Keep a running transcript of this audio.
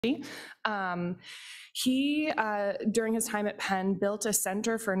Um, he, during his time at Penn, built a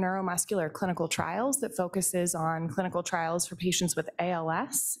Center for Neuromuscular Clinical Trials that focuses on clinical trials for patients with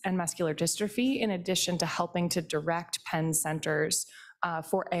ALS and muscular dystrophy, in addition to helping to direct Penn centers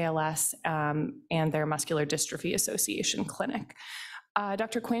for ALS and their Muscular Dystrophy Association clinic.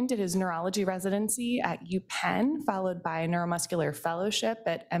 Dr. Quinn did his neurology residency at UPenn, followed by a neuromuscular fellowship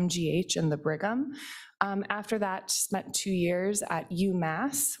at MGH in the Brigham. After that, spent 2 years at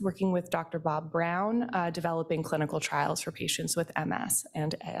UMass, working with Dr. Bob Brown, developing clinical trials for patients with MS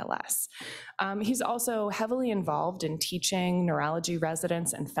and ALS. He's also heavily involved in teaching neurology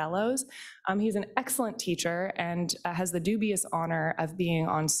residents and fellows. He's an excellent teacher and has the dubious honor of being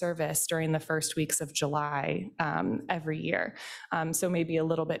on service during the first weeks of July every year. So maybe a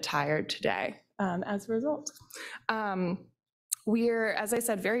little bit tired today as a result. We're, as I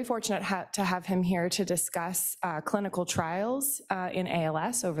said, very fortunate to have him here to discuss clinical trials in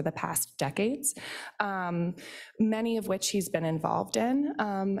ALS over the past decades, many of which he's been involved in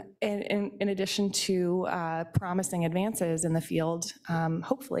addition to promising advances in the field,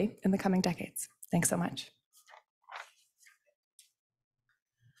 hopefully in the coming decades. Thanks so much.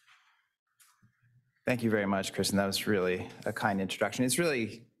 Thank you very much, Kristen. That was really a kind introduction. It's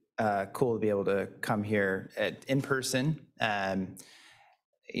really cool to be able to come here in person.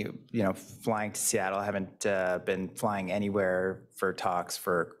 You know, flying to Seattle, I haven't been flying anywhere for talks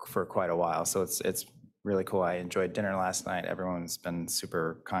for quite a while, so it's really cool. I enjoyed dinner last night. Everyone's been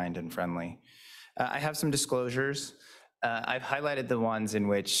super kind and friendly. I have some disclosures. I've highlighted the ones in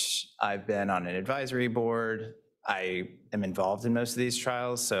which I've been on an advisory board. I am involved in most of these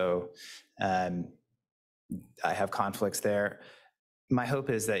trials, so I have conflicts there. My hope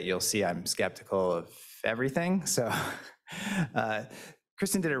is that you'll see I'm skeptical of everything. So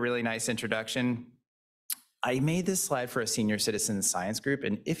Kristen did a really nice introduction. I made this slide for a senior citizen science group,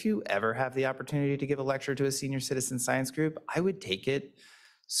 and if you ever have the opportunity to give a lecture to a senior citizen science group, I would take it.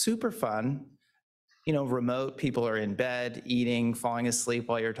 Super fun. You know, remote, people are in bed, eating, falling asleep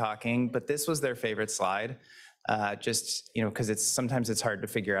while you're talking, but this was their favorite slide. Just, you know, because sometimes it's hard to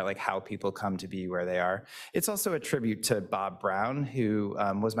figure out like how people come to be where they are. It's also a tribute to Bob Brown, who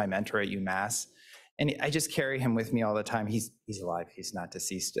was my mentor at UMass. And I just carry him with me all the time. He's alive, he's not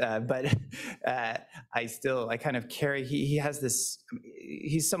deceased. But I kind of carry, he has this,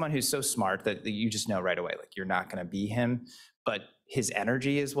 he's someone who's so smart that you just know right away, like you're not gonna be him, but his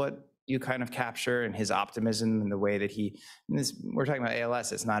energy is what you kind of capture, and his optimism and the way that we're talking about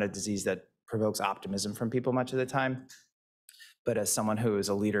ALS, it's not a disease that provokes optimism from people much of the time. But as someone who is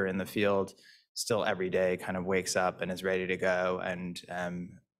a leader in the field, still every day kind of wakes up and is ready to go and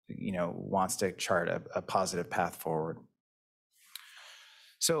you know, wants to chart a positive path forward.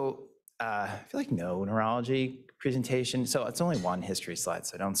 So I feel like no neurology presentation. So it's only one history slide,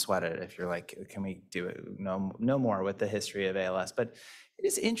 so don't sweat it if you're like, can we do it? No more with the history of ALS. But it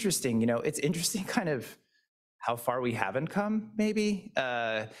is interesting, you know, it's interesting kind of how far we haven't come, maybe.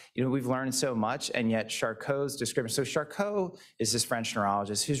 You know, we've learned so much, and yet Charcot's description. So Charcot is this French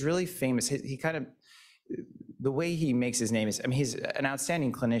neurologist who's really famous. He kind of, the way he makes his name is, I mean, he's an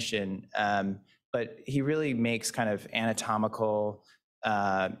outstanding clinician, but he really makes kind of anatomical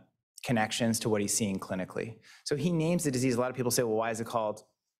connections to what he's seeing clinically. So he names the disease. A lot of people say, well, why is it called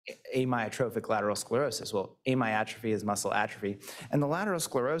amyotrophic lateral sclerosis? Well, amyotrophy is muscle atrophy. And the lateral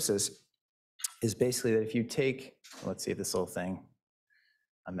sclerosis is basically that if you take, let's see this little thing.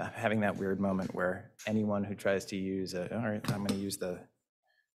 I'm having that weird moment where anyone who tries to use all right, I'm gonna use the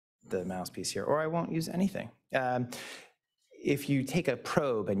mouthpiece here, or I won't use anything. If you take a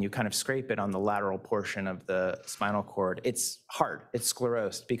probe and you kind of scrape it on the lateral portion of the spinal cord, it's hard, it's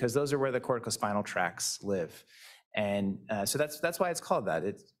sclerosed, because those are where the corticospinal tracts live. And so that's why it's called that.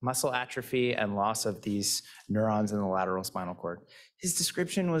 It's muscle atrophy and loss of these neurons in the lateral spinal cord. His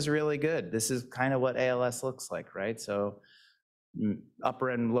description was really good. This is kind of what ALS looks like, right? So upper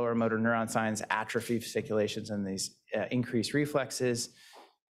and lower motor neuron signs, atrophy, fasciculations, and these increased reflexes.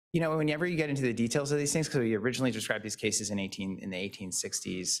 You know, whenever you get into the details of these things, because we originally described these cases in the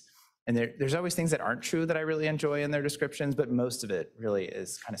 1860s, and there's always things that aren't true that I really enjoy in their descriptions, but most of it really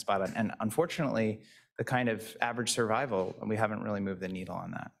is kind of spot on. And unfortunately, the kind of average survival, we haven't really moved the needle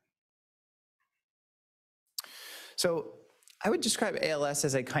on that. So I would describe ALS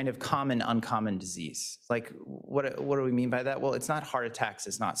as a kind of common, uncommon disease. Like, what do we mean by that? Well, it's not heart attacks,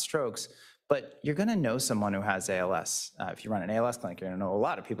 it's not strokes, but you're gonna know someone who has ALS. If you run an ALS clinic, you're gonna know a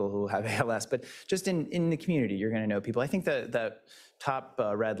lot of people who have ALS, but just in the community, you're gonna know people. I think the top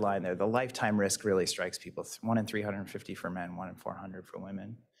red line there, the lifetime risk really strikes people. 1 in 350 for men, 1 in 400 for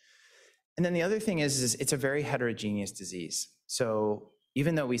women. And then the other thing is it's a very heterogeneous disease. So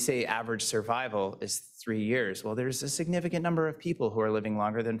even though we say average survival is 3 years, well, there's a significant number of people who are living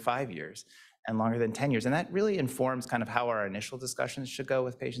longer than 5 years and longer than 10 years. And that really informs kind of how our initial discussions should go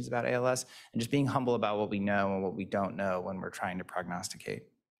with patients about ALS, and just being humble about what we know and what we don't know when we're trying to prognosticate.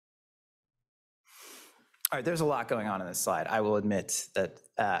 All right, there's a lot going on in this slide, I will admit that,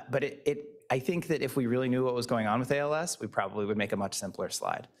 but I think that if we really knew what was going on with ALS, we probably would make a much simpler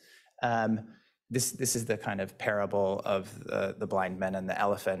slide. This is the kind of parable of the blind men and the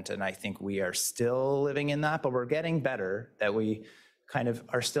elephant, and I think we are still living in that, but we're getting better, that we kind of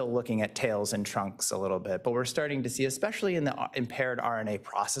are still looking at tails and trunks a little bit, but we're starting to see, especially in the impaired RNA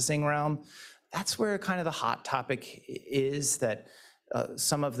processing realm, that's where kind of the hot topic is, that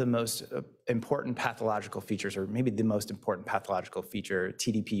some of the most important pathological features, or maybe the most important pathological feature,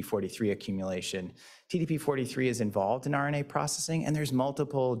 TDP-43 accumulation. TDP-43 is involved in RNA processing, and there's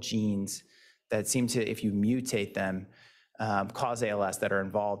multiple genes that seem to, if you mutate them, cause ALS that are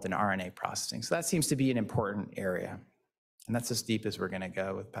involved in RNA processing. So that seems to be an important area. And that's as deep as we're gonna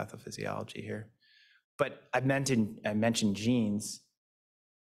go with pathophysiology here. But I mentioned genes.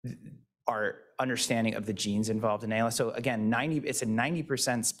 Our understanding of the genes involved in ALS. So again, it's a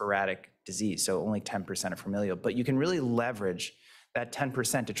 90% sporadic disease, so only 10% are familial, but you can really leverage that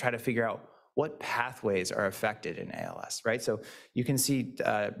 10% to try to figure out what pathways are affected in ALS, right? So you can see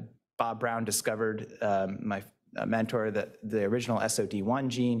Bob Brown discovered, my mentor, the original SOD1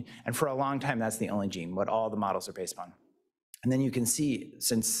 gene, and for a long time, that's the only gene, what all the models are based on. And then you can see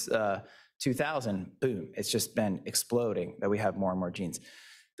since 2000, boom, it's just been exploding that we have more and more genes.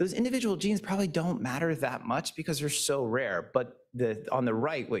 Those individual genes probably don't matter that much because they're so rare, but on the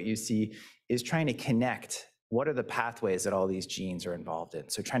right, what you see is trying to connect what are the pathways that all these genes are involved in.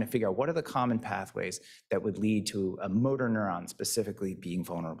 So trying to figure out what are the common pathways that would lead to a motor neuron specifically being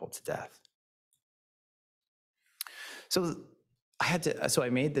vulnerable to death. So I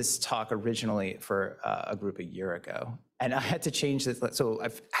made this talk originally for a group a year ago, and I had to change this. So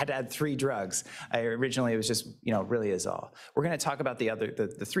I've had to add 3 drugs. Originally it was just, Riluzole. We're going to talk about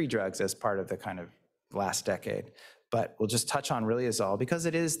the 3 drugs as part of the kind of last decade, but we'll just touch on Riluzole because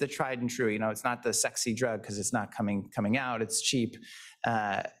it is the tried and true. It's not the sexy drug because it's not coming out. It's cheap,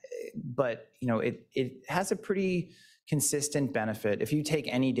 but it has a pretty consistent benefit. If you take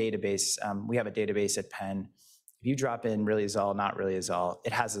any database, we have a database at Penn. If you drop in Riluzole, not Riluzole,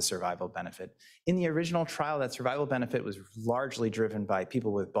 it has a survival benefit. In the original trial, that survival benefit was largely driven by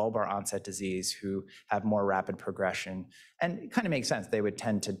people with bulbar onset disease who have more rapid progression. And it kind of makes sense. They would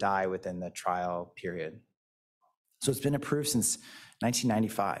tend to die within the trial period. So it's been approved since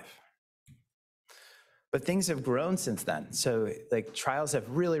 1995. But things have grown since then. So trials have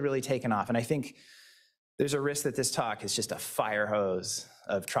really, really taken off. And I think there's a risk that this talk is just a fire hose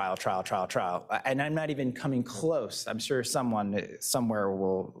of trial. And I'm not even coming close. I'm sure someone somewhere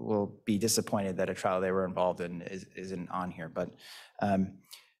will be disappointed that a trial they were involved in isn't on here. But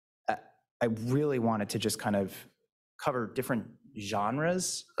I really wanted to just kind of cover different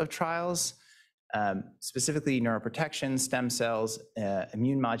genres of trials, specifically neuroprotection, stem cells,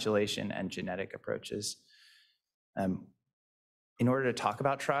 immune modulation, and genetic approaches. In order to talk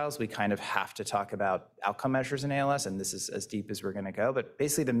about trials, we kind of have to talk about outcome measures in ALS, and this is as deep as we're going to go. But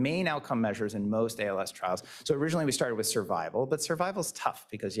basically, the main outcome measures in most ALS trials. So originally, we started with survival, but survival's tough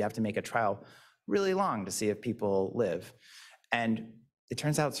because you have to make a trial really long to see if people live. And it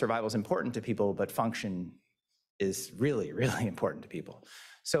turns out survival is important to people, but function is really, really important to people.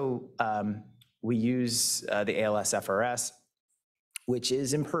 So we use the ALS FRS, which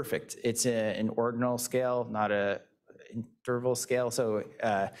is imperfect. It's an ordinal scale, not a interval scale. So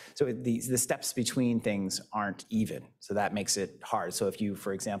the steps between things aren't even. So that makes it hard. So if you,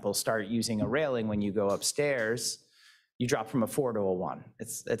 for example, start using a railing when you go upstairs, you drop from a 4 to a 1.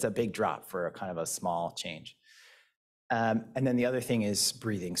 It's a big drop for a kind of a small change. And then the other thing is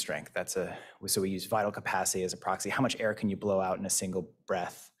breathing strength. So we use vital capacity as a proxy. How much air can you blow out in a single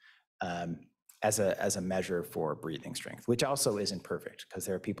breath as a measure for breathing strength, which also isn't perfect because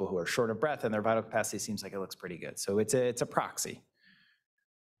there are people who are short of breath and their vital capacity seems like it looks pretty good. So it's a proxy.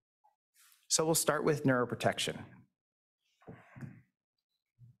 So we'll start with neuroprotection.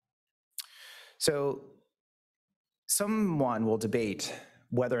 So someone will debate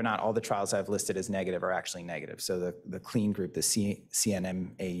whether or not all the trials I've listed as negative are actually negative. So the clean group, the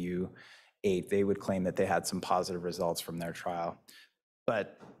CNMAU 8, they would claim that they had some positive results from their trial,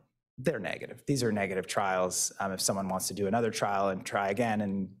 but they're negative. These are negative trials. If someone wants to do another trial and try again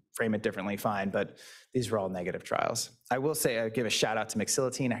and frame it differently, fine, but these were all negative trials. I will say, I give a shout out to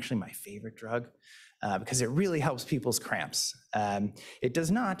Mexilotine, actually my favorite drug. because it really helps people's cramps. It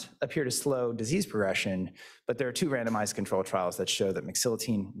does not appear to slow disease progression, but there are 2 randomized control trials that show that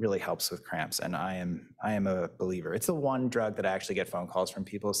mexiletine really helps with cramps, and I am a believer. It's the one drug that I actually get phone calls from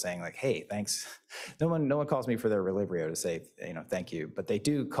people saying like, hey, thanks. No one calls me for their Relyvrio to say, thank you, but they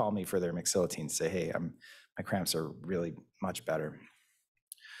do call me for their mexiletine to say, hey, my cramps are really much better.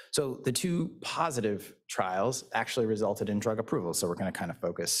 So the 2 positive trials actually resulted in drug approval, so we're going to kind of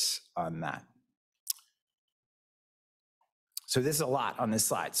focus on that. So this is a lot on this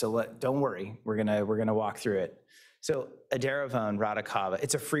slide, so don't worry, we're gonna walk through it. So edaravone, radicava,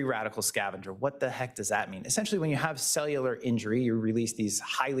 it's a free radical scavenger. What the heck does that mean? Essentially, when you have cellular injury, you release these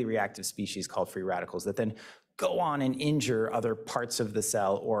highly reactive species called free radicals that then go on and injure other parts of the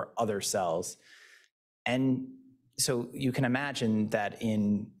cell or other cells. And so you can imagine that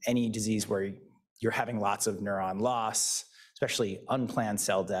in any disease where you're having lots of neuron loss, especially unplanned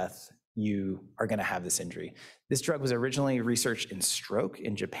cell death, you are going to have this injury. This drug was originally researched in stroke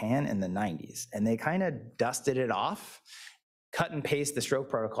in Japan in the 90s, and they kind of dusted it off, cut and paste the stroke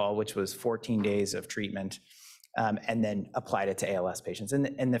protocol, which was 14 days of treatment, and then applied it to ALS patients.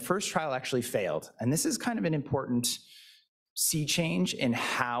 And the first trial actually failed. And this is kind of an important sea change in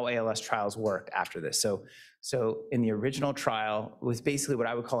how ALS trials work after this. So in the original trial, it was basically what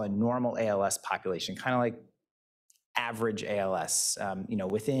I would call a normal ALS population, kind of like average ALS,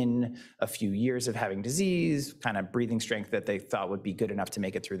 within a few years of having disease, kind of breathing strength that they thought would be good enough to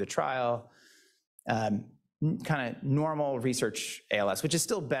make it through the trial, kind of normal research ALS, which is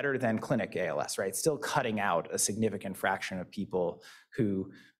still better than clinic ALS, right? Still cutting out a significant fraction of people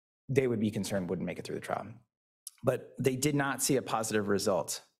who they would be concerned wouldn't make it through the trial. But they did not see a positive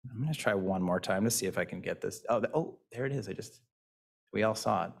result. I'm going to try one more time to see if I can get this. Oh, there it is. We all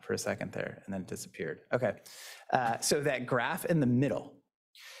saw it for a second there, and then it disappeared. Okay, so that graph in the middle,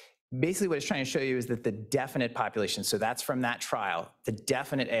 basically what it's trying to show you is that the definite population, so that's from that trial, the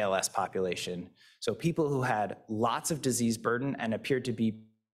definite ALS population, so people who had lots of disease burden and appeared to be,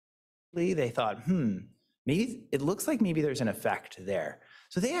 they thought, maybe it looks like maybe there's an effect there.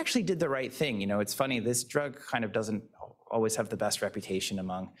 So they actually did the right thing. It's funny, this drug kind of doesn't always have the best reputation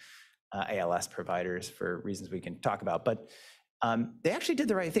among ALS providers for reasons we can talk about, but they actually did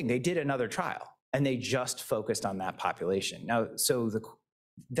the right thing. They did another trial, and they just focused on that population. Now, so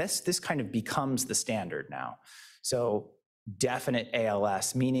this kind of becomes the standard now. So definite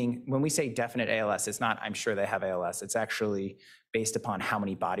ALS, meaning when we say definite ALS, it's not, I'm sure they have ALS. It's actually based upon how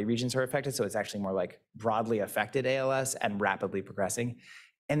many body regions are affected. So it's actually more like broadly affected ALS and rapidly progressing.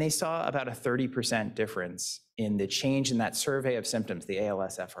 And they saw about a 30% difference in the change in that survey of symptoms, the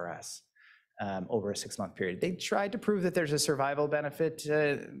ALS-FRS. Over a 6-month period. They tried to prove that there's a survival benefit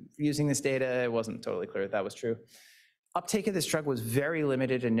using this data. It wasn't totally clear that was true. Uptake of this drug was very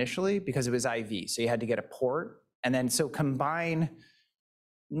limited initially because it was IV. So you had to get a port. And then so combine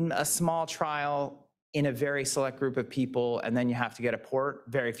a small trial in a very select group of people, and then you have to get a port.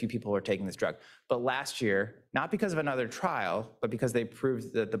 Very few people are taking this drug. But last year, not because of another trial, but because they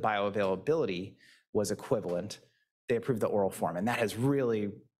proved that the bioavailability was equivalent, they approved the oral form. And that has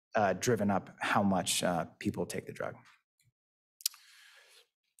really driven up how much people take the drug.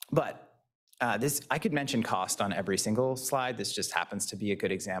 But I could mention cost on every single slide. This just happens to be a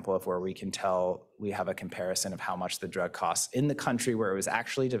good example of where we can tell we have a comparison of how much the drug costs in the country where it was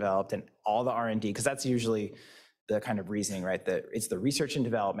actually developed and all the R&D, because that's usually the kind of reasoning, right? That it's the research and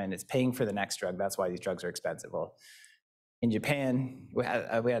development, it's paying for the next drug. That's why these drugs are expensive. Well, in Japan, we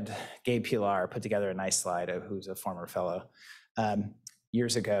had Gabe Pilar put together a nice slide, who's a former fellow,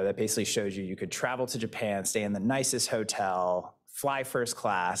 years ago that basically shows you could travel to Japan, stay in the nicest hotel, fly first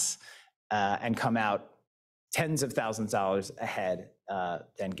class, and come out tens of thousands of dollars ahead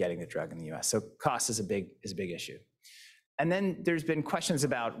than getting the drug in the US. So cost is a big issue. And then there's been questions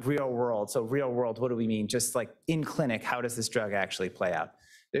about real world. So real world, what do we mean? Just like in clinic, how does this drug actually play out?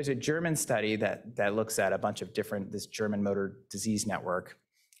 There's a German study that looks at a bunch of this German motor disease network.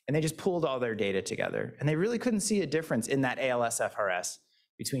 And they just pulled all their data together. And they really couldn't see a difference in that ALS-FRS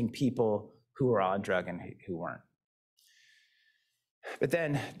between people who were on drug and who weren't. But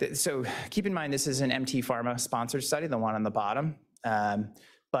then, so keep in mind, this is an MT Pharma sponsored study, the one on the bottom.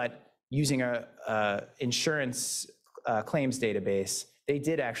 But using a insurance claims database, they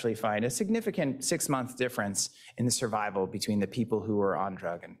did actually find a significant 6-month difference in the survival between the people who were on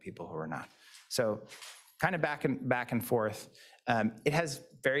drug and people who were not. So kind of back and forth. It has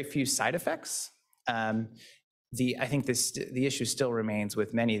very few side effects. I think the issue still remains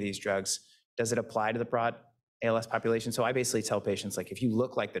with many of these drugs. Does it apply to the broad ALS population? So I basically tell patients, like, if you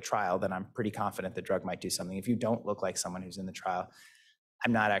look like the trial, then I'm pretty confident the drug might do something. If you don't look like someone who's in the trial,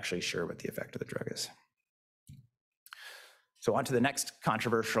 I'm not actually sure what the effect of the drug is. So on to the next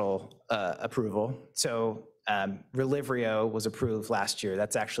controversial approval. So Relyvrio was approved last year.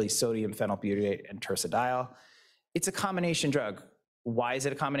 That's actually sodium phenylbutyrate and tercidiol. It's a combination drug. Why is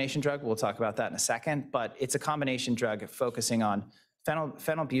it a combination drug? We'll talk about that in a second, but it's a combination drug focusing on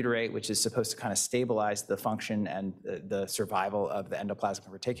phenylbutyrate, which is supposed to kind of stabilize the function and the survival of the endoplasmic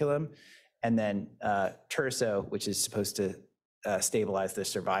reticulum, and then terso, which is supposed to stabilize the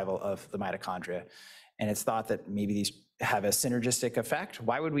survival of the mitochondria. And it's thought that maybe these have a synergistic effect.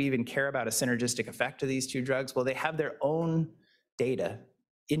 Why would we even care about a synergistic effect of these two drugs? Well, they have their own data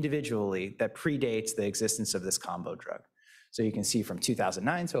individually that predates the existence of this combo drug. So you can see from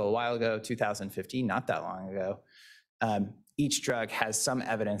 2009, so a while ago, 2015, not that long ago, each drug has some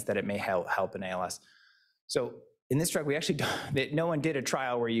evidence that it may help in ALS. So in this drug, we actually no one did a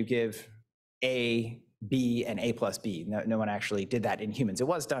trial where you give A, B, and A plus B. No one actually did that in humans. It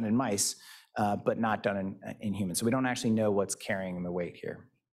was done in mice, but not done in humans. So we don't actually know what's carrying the weight here.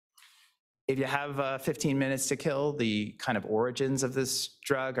 If you have 15 minutes to kill, the kind of origins of this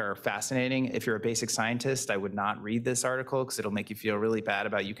drug are fascinating. If you're a basic scientist, I would not read this article because it'll make you feel really bad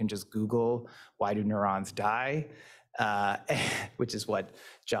about, you can just Google, why do neurons die? Which is what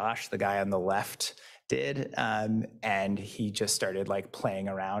Josh, the guy on the left, did. And he just started like playing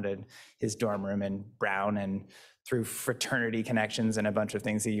around in his dorm room in Brown, and through fraternity connections and a bunch of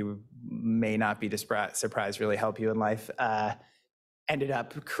things that you may not be surprised really help you in life, ended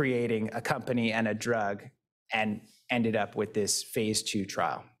up creating a company and a drug, and ended up with this phase 2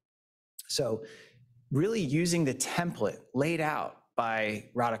 trial. So really using the template laid out by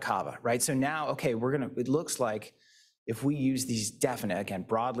Radicava, right? So now, okay, it looks like if we use these definite, again,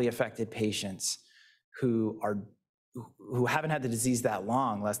 broadly affected patients who haven't had the disease that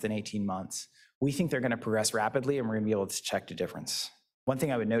long, less than 18 months, we think they're gonna progress rapidly, and we're gonna be able to check the difference. One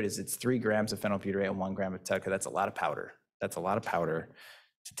thing I would note is it's 3 grams of phenylbutyrate and 1 gram of TEDCA. That's a lot of powder. That's a lot of powder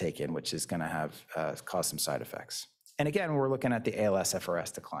to take in, which is gonna have cause some side effects. And again, we're looking at the ALS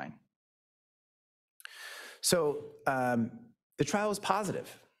FRS decline. So the trial was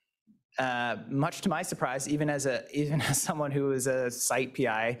positive. Much to my surprise, even as someone who is a site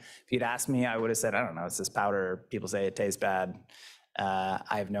PI, if you'd asked me, I would have said, I don't know, it's this powder. People say it tastes bad.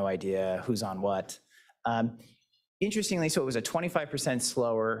 I have no idea who's on what. Interestingly, so it was a 25%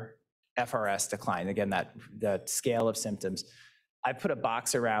 slower FRS decline. Again, that scale of symptoms. I put a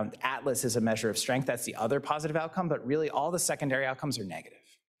box around Atlas as a measure of strength. That's the other positive outcome, but really all the secondary outcomes are negative.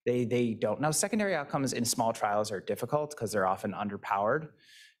 They don't. Now, secondary outcomes in small trials are difficult because they're often underpowered.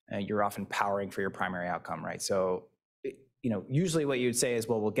 You're often powering for your primary outcome, right? So, usually what you'd say is,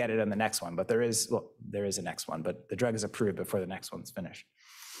 well, we'll get it on the next one, but there is a next one, but the drug is approved before the next one's finished.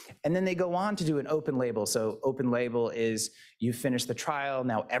 And then they go on to do an open label. So open label is you finish the trial,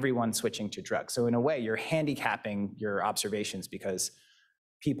 now everyone's switching to drugs. So in a way, you're handicapping your observations because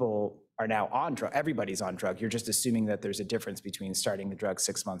people are now on drug, everybody's on drug. You're just assuming that there's a difference between starting the drug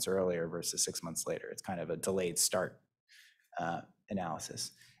 6 months earlier versus 6 months later. It's kind of a delayed start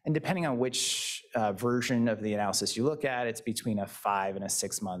analysis. And depending on which version of the analysis you look at, it's between a 5 and a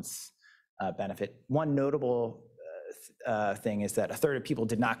 6 month benefit. One notable thing is that a third of people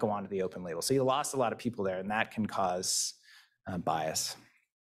did not go on to the open label. So you lost a lot of people there, and that can cause bias.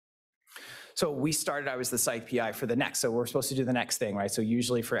 So I was the site PI for the next. So we're supposed to do the next thing, right? So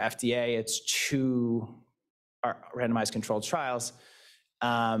usually for FDA, it's 2 randomized controlled trials,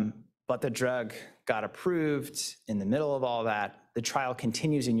 but the drug got approved in the middle of all that. The trial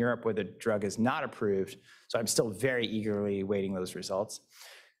continues in Europe where the drug is not approved. So I'm still very eagerly waiting those results.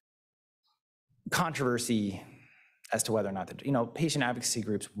 Controversy as to whether or not patient advocacy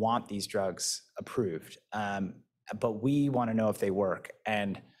groups want these drugs approved, but we want to know if they work.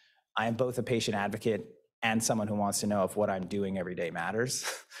 And I am both a patient advocate and someone who wants to know if what I'm doing every day matters.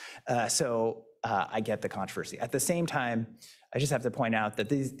 So I get the controversy. At the same time, I just have to point out that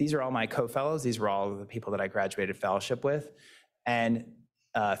these are all my co-fellows. These were all the people that I graduated fellowship with. And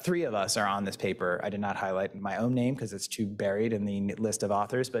 3 of us are on this paper. I did not highlight my own name because it's too buried in the list of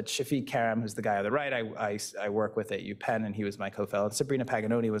authors, but Shafiq Karam, who's the guy on the right, I work with at UPenn, and he was my co-fellow. And Sabrina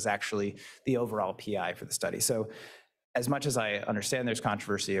Paganoni was actually the overall PI for the study. So as much as I understand there's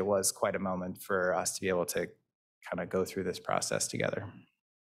controversy, it was quite a moment for us to be able to kind of go through this process together.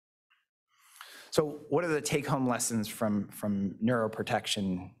 So what are the take-home lessons from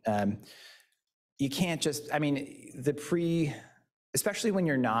neuroprotection? You can't just, especially when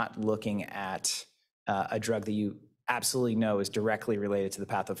you're not looking at a drug that you absolutely know is directly related to the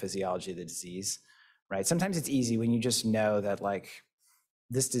pathophysiology of the disease, right? Sometimes it's easy when you just know that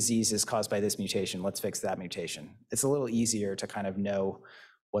this disease is caused by this mutation, let's fix that mutation. It's a little easier to kind of know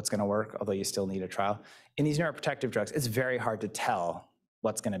what's going to work, although you still need a trial. In these neuroprotective drugs, it's very hard to tell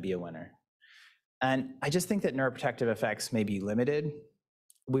what's going to be a winner. And I just think that neuroprotective effects may be limited.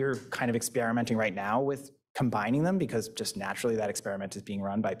 We're kind of experimenting right now with combining them because just naturally that experiment is being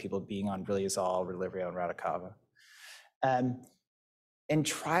run by people being on riluzole, Relyvrio, and Radicava. And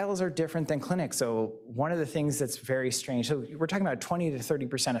trials are different than clinics. So one of the things that's very strange, so we're talking about 20 to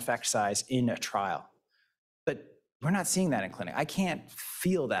 30% effect size in a trial, but we're not seeing that in clinic. I can't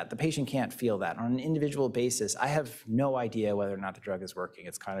feel that. The patient can't feel that. On an individual basis, I have no idea whether or not the drug is working.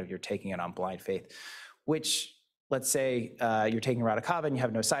 It's kind of, you're taking it on blind faith, which, let's say you're taking Radicava and you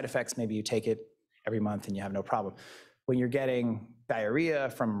have no side effects, maybe you take it every month and you have no problem. When you're getting diarrhea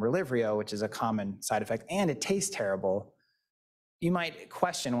from Relyvrio, which is a common side effect, and it tastes terrible, you might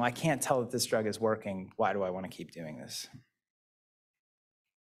question, well, I can't tell that this drug is working. Why do I want to keep doing this?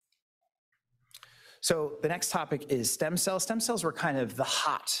 So the next topic is stem cells. Stem cells were kind of the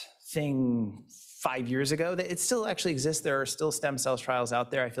hot thing 5 years ago. It still actually exists. There are still stem cell trials out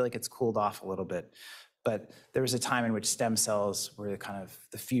there. I feel like it's cooled off a little bit. But there was a time in which stem cells were kind of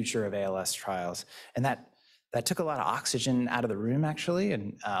the future of ALS trials. And that took a lot of oxygen out of the room, actually,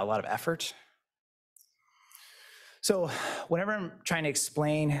 and a lot of effort. So whenever I'm trying to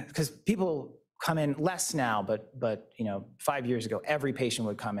explain, because people come in less now, but 5 years ago, every patient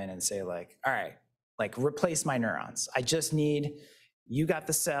would come in and say like, all right, like replace my neurons. I just need, you got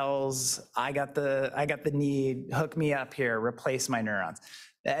the cells, I got the need, hook me up here, replace my neurons.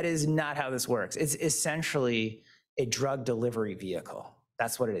 That is not how this works. It's essentially a drug delivery vehicle.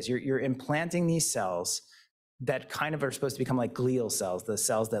 That's what it is. You're implanting these cells that kind of are supposed to become like glial cells, the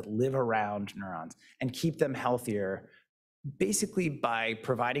cells that live around neurons, and keep them healthier, basically by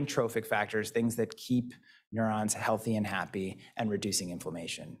providing trophic factors, things that keep neurons healthy and happy, and reducing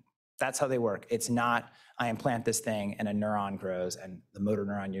inflammation. That's how they work. It's not, I implant this thing and a neuron grows and the motor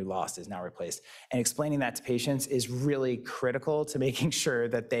neuron you lost is now replaced. And explaining that to patients is really critical to making sure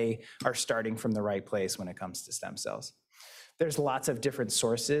that they are starting from the right place when it comes to stem cells. There's lots of different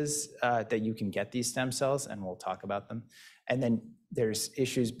sources that you can get these stem cells, and we'll talk about them. And then there's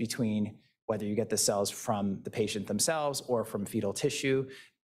issues between whether you get the cells from the patient themselves or from fetal tissue.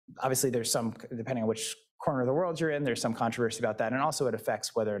 Obviously, there's some, depending on which corner of the world you're in, there's some controversy about that. And also it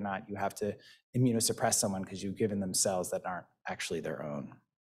affects whether or not you have to immunosuppress someone because you've given them cells that aren't actually their own.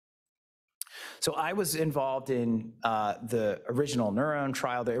 So I was involved in the original neuron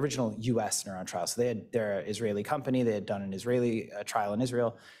trial, the original US neuron trial. So they're an Israeli company, they had done an Israeli trial in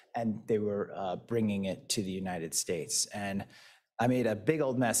Israel, and they were bringing it to the United States. And I made a big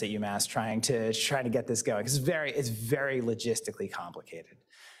old mess at UMass trying to get this going. It's very logistically complicated.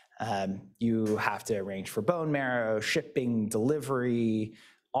 You have to arrange for bone marrow, shipping, delivery,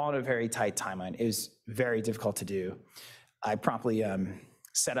 all on a very tight timeline. It was very difficult to do. I promptly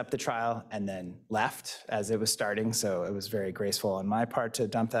set up the trial and then left as it was starting, so it was very graceful on my part to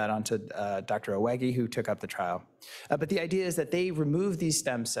dump that onto Dr. Owegi, who took up the trial. But the idea is that they remove these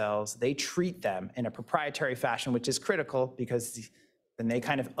stem cells, they treat them in a proprietary fashion, which is critical because then they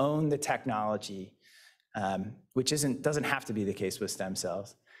kind of own the technology, which doesn't have to be the case with stem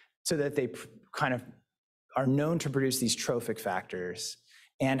cells, so that they kind of are known to produce these trophic factors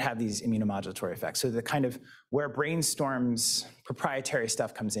and have these immunomodulatory effects. So the kind of where Brainstorm's proprietary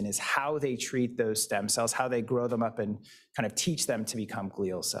stuff comes in is how they treat those stem cells, how they grow them up and kind of teach them to become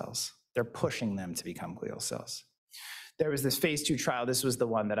glial cells. They're pushing them to become glial cells. There was this phase 2 trial. This was the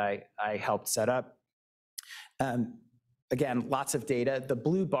one that I helped set up. Again, lots of data. The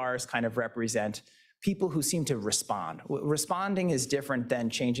blue bars kind of represent people who seem to respond. Responding is different than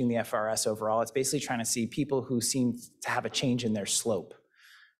changing the FRS overall. It's basically trying to see people who seem to have a change in their slope.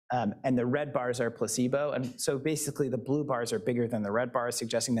 And the red bars are placebo. And so basically the blue bars are bigger than the red bars,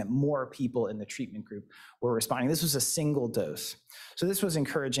 suggesting that more people in the treatment group were responding. This was a single dose. So this was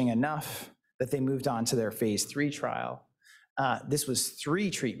encouraging enough that they moved on to their phase 3 trial. This was 3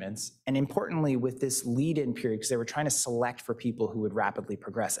 treatments. And importantly, with this lead-in period, because they were trying to select for people who would rapidly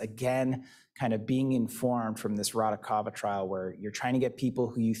progress. Again, kind of being informed from this Radicava trial where you're trying to get people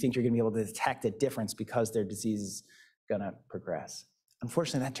who you think you're gonna be able to detect a difference because their disease is gonna progress.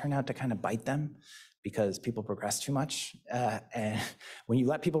 Unfortunately, that turned out to kind of bite them because people progress too much. And when you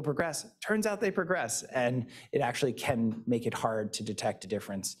let people progress, turns out they progress. And it actually can make it hard to detect a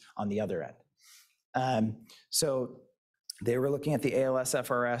difference on the other end. So they were looking at the ALS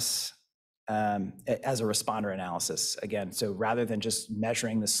FRS as a responder analysis. Again, so rather than just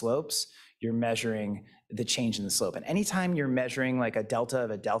measuring the slopes, you're measuring the change in the slope. And anytime you're measuring like a delta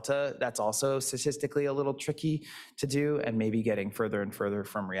of a delta, that's also statistically a little tricky to do and maybe getting further and further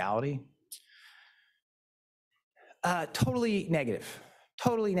from reality. Totally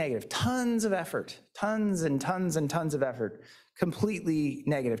negative, tons of effort, tons and tons and tons of effort, completely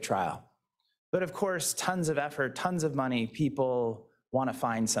negative trial. But of course, tons of effort, tons of money, people want to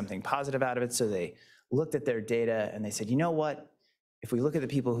find something positive out of it. So they looked at their data and they said, you know what? If we look at the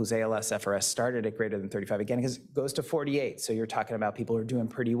people whose ALS FRS started at greater than 35, again, because it goes to 48, so you're talking about people who are doing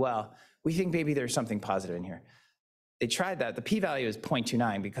pretty well, we think maybe there's something positive in here. They tried that. The p-value is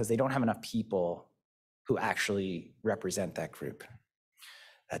 0.29 because they don't have enough people who actually represent that group.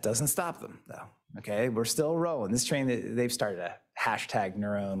 That doesn't stop them, though. Okay, we're still rolling. This train, they've started a hashtag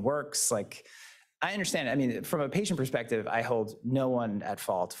Neurone works. Like, I understand. I mean, from a patient perspective, I hold no one at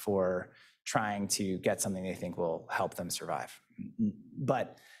fault for trying to get something they think will help them survive.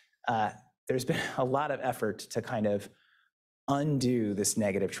 But there's been a lot of effort to kind of undo this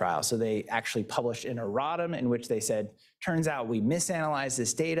negative trial. So they actually published an erratum in which they said, turns out we misanalyzed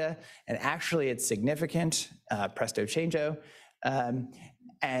this data, and actually it's significant, presto changeo.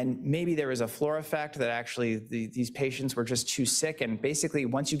 And maybe there was a floor effect that actually these patients were just too sick. And basically,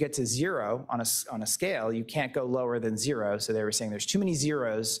 once you get to 0 on a scale, you can't go lower than 0. So they were saying there's too many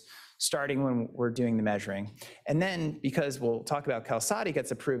zeros starting when we're doing the measuring. And then, because we'll talk about Qalsody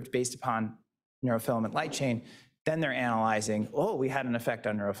gets approved based upon neurofilament light chain, then they're analyzing, oh, we had an effect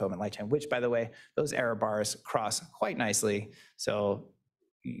on neurofilament light chain, which, by the way, those error bars cross quite nicely. So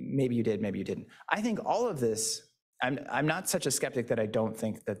maybe you did, maybe you didn't. I think all of this, I'm not such a skeptic that I don't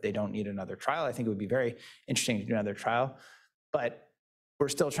think that they don't need another trial. I think it would be very interesting to do another trial, but we're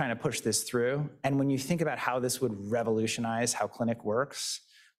still trying to push this through. And when you think about how this would revolutionize how clinic works,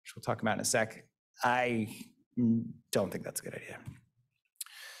 which we'll talk about in a sec, I don't think that's a good idea.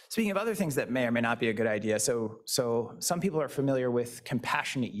 Speaking of other things that may or may not be a good idea, so some people are familiar with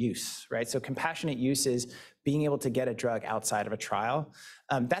compassionate use, right? So compassionate use is being able to get a drug outside of a trial.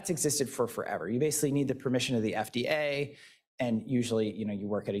 That's existed for forever. You basically need the permission of the FDA, and usually, you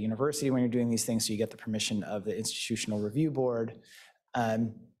work at a university when you're doing these things, so you get the permission of the Institutional Review Board.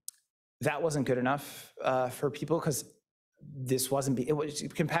 That wasn't good enough for people because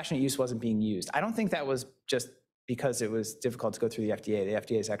compassionate use wasn't being used. I don't think that was just because it was difficult to go through the FDA. The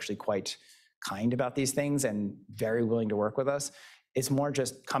FDA is actually quite kind about these things and very willing to work with us. It's more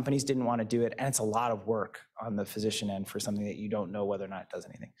just companies didn't want to do it, and it's a lot of work on the physician end for something that you don't know whether or not it does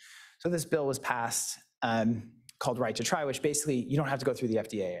anything. So this bill was passed called Right to Try, which basically you don't have to go through the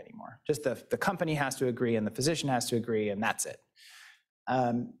FDA anymore. Just the company has to agree and the physician has to agree, and that's it.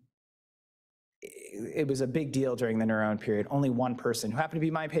 It was a big deal during the Neurone period. Only one person, who happened to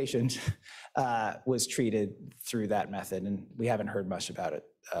be my patient, was treated through that method, and we haven't heard much about it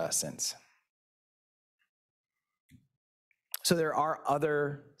since. So there are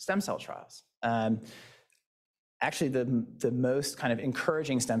other stem cell trials. Actually, the most kind of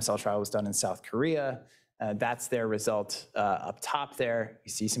encouraging stem cell trial was done in South Korea. That's their result up top there.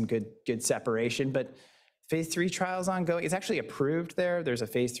 You see some good separation, but phase 3 trials ongoing. It's actually approved there. There's a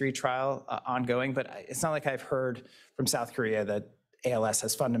phase 3 trial ongoing, but it's not like I've heard from South Korea that ALS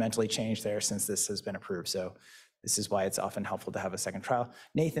has fundamentally changed there since this has been approved. So this is why it's often helpful to have a second trial.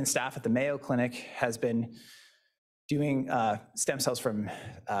 Nathan's staff at the Mayo Clinic has been doing stem cells from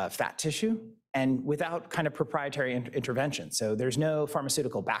fat tissue and without kind of proprietary intervention. So there's no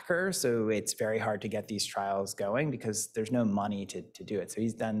pharmaceutical backer, so it's very hard to get these trials going because there's no money to do it. So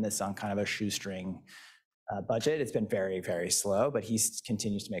he's done this on kind of a shoestring budget. It's been very, very slow, but he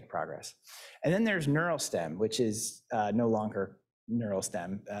continues to make progress. And then there's NeuralStem, which is no longer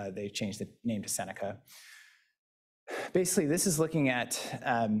NeuralStem. They changed the name to Seneca. Basically, this is looking at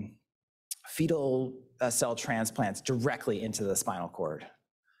fetal cell transplants directly into the spinal cord,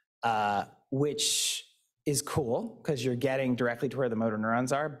 which is cool because you're getting directly to where the motor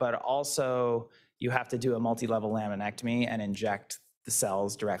neurons are, but also you have to do a multi-level laminectomy and inject the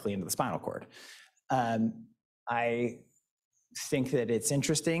cells directly into the spinal cord. I think that it's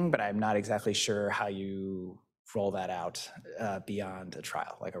interesting, but I'm not exactly sure how you roll that out beyond a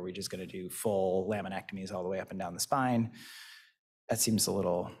trial. Like, are we just going to do full laminectomies all the way up and down the spine? That seems a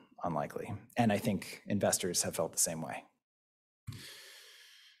little unlikely. And I think investors have felt the same way.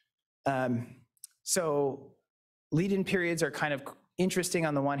 So lead-in periods are kind of interesting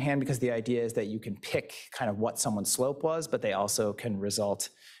on the one hand because the idea is that you can pick kind of what someone's slope was, but they also can result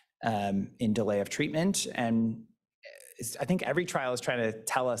in delay of treatment. And I think every trial is trying to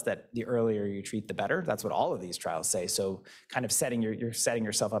tell us that the earlier you treat, the better. That's what all of these trials say. So kind of you're setting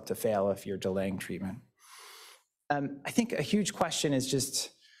yourself up to fail if you're delaying treatment. I think a huge question is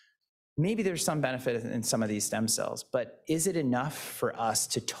just maybe there's some benefit in some of these stem cells, but is it enough for us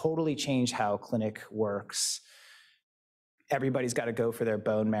to totally change how clinic works? Everybody's got to go for their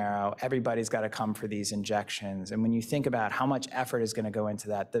bone marrow. Everybody's got to come for these injections. And when you think about how much effort is going to go into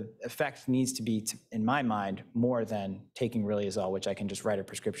that, the effect needs to be, in my mind, more than taking riluzole, which I can just write a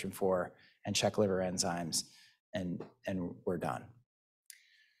prescription for and check liver enzymes, and we're done.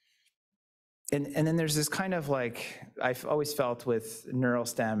 And then there's this kind of like, I've always felt with neural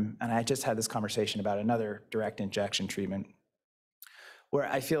stem, and I just had this conversation about another direct injection treatment, where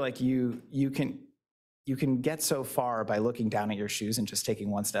I feel like you can get so far by looking down at your shoes and just taking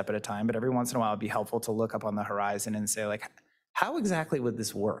one step at a time, but every once in a while it'd be helpful to look up on the horizon and say, like, how exactly would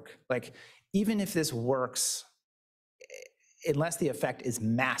this work? Like, even if this works, unless the effect is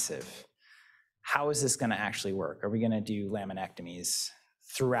massive, how is this gonna actually work? Are we gonna do laminectomies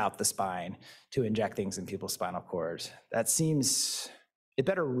throughout the spine to inject things in people's spinal cords? That seems, it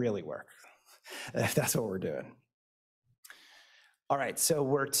better really work if that's what we're doing. All right, so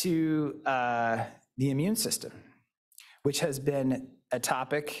we're to the immune system, which has been a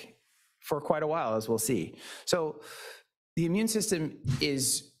topic for quite a while, as we'll see. So the immune system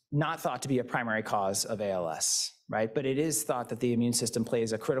is not thought to be a primary cause of ALS, right? But it is thought that the immune system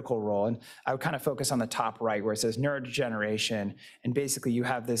plays a critical role. And I would kind of focus on the top right where it says neurodegeneration. And basically you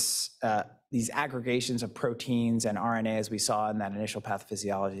have this, these aggregations of proteins and RNA, as we saw in that initial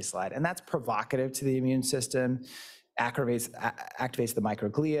pathophysiology slide. And that's provocative to the immune system. Activates the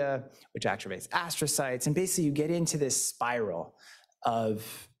microglia, which activates astrocytes. And basically you get into this spiral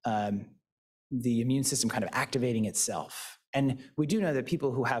of the immune system kind of activating itself. And we do know that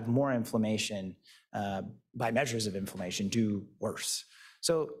people who have more inflammation, by measures of inflammation, do worse.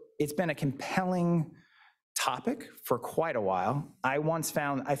 So it's been a compelling topic for quite a while. I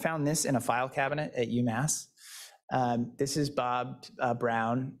found this in a file cabinet at UMass. This is Bob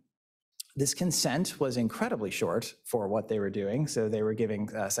Brown. This consent was incredibly short for what they were doing. So they were giving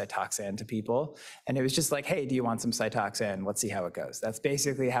Cytoxan to people. And it was just like, hey, do you want some Cytoxan? Let's see how it goes. That's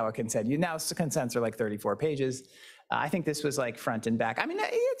basically how a consent, now consents are like 34 pages. I think this was like front and back. I mean,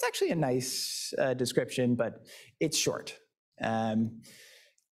 it's actually a nice description, but it's short. And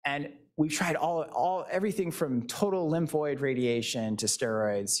we've tried everything from total lymphoid radiation to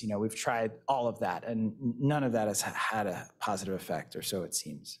steroids. We've tried all of that, and none of that has had a positive effect, or so it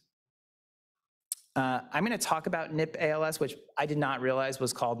seems. I'm going to talk about NIP ALS, which I did not realize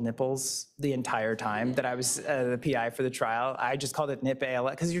was called nipples the entire time that I was the PI for the trial. I just called it NIP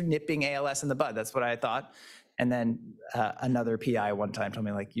ALS because you're nipping ALS in the bud. That's what I thought. And then another PI one time told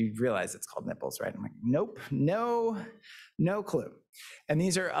me, like, you realize it's called nipples, right? I'm like, nope, no clue. And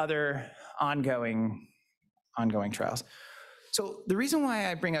these are other ongoing trials. So the reason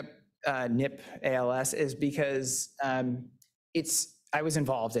why I bring up NIP ALS is because I was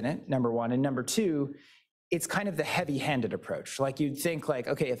involved in it, number one. And number two, it's kind of the heavy-handed approach. Like you'd think like,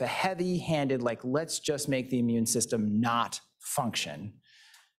 okay, if a heavy-handed, like let's just make the immune system not function,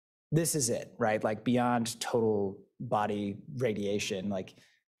 this is it, right? Like beyond total body radiation, like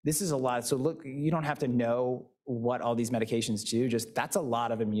this is a lot. So look, you don't have to know what all these medications do, just that's a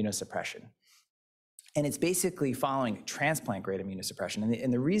lot of immunosuppression. And it's basically following transplant-grade immunosuppression.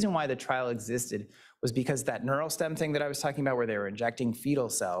 And the reason why the trial existed was because that neural stem thing that I was talking about where they were injecting fetal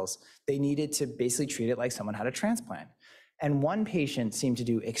cells, they needed to basically treat it like someone had a transplant. And one patient seemed to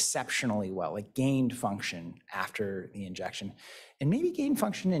do exceptionally well, like gained function after the injection, and maybe gained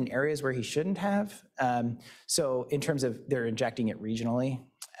function in areas where he shouldn't have. So in terms of they're injecting it regionally.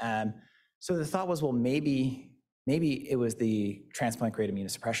 So the thought was, well, maybe it was the transplant-grade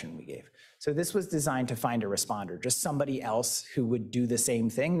immunosuppression we gave. So this was designed to find a responder, just somebody else who would do the same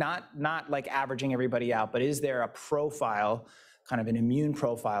thing, not like averaging everybody out, but is there a profile, kind of an immune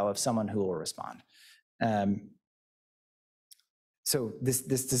profile of someone who will respond? So this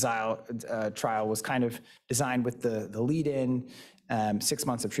trial was kind of designed with the lead-in, 6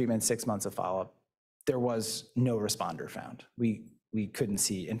 months of treatment, 6 months of follow-up. There was no responder found. We couldn't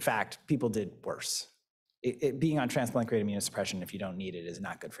see. In fact, people did worse. Being on transplant-grade immunosuppression, if you don't need it, is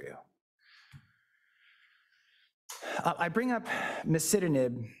not good for you. I bring up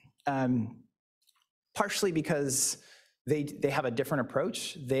masitinib partially because they have a different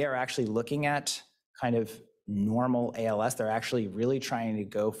approach. They are actually looking at kind of normal ALS. They're actually really trying to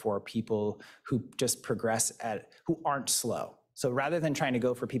go for people who just progress who aren't slow. So rather than trying to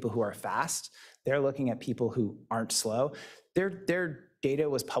go for people who are fast, they're looking at people who aren't slow. Their data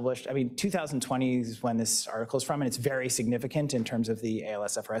was published, 2020 is when this article is from, and it's very significant in terms of the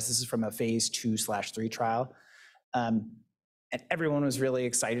ALS-FRS. This is from a phase 2/3 trial. And everyone was really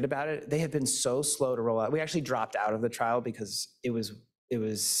excited about it. They had been so slow to roll out. We actually dropped out of the trial because it was it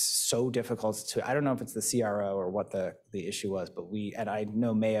was so difficult to, I don't know if it's the CRO or what the issue was, but and I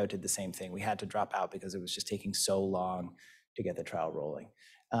know Mayo did the same thing. We had to drop out because it was just taking so long to get the trial rolling.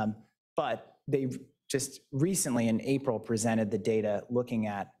 But they just recently in April presented the data looking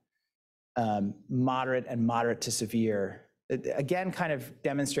at moderate and moderate to severe, again, kind of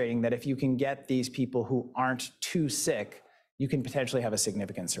demonstrating that if you can get these people who aren't too sick, you can potentially have a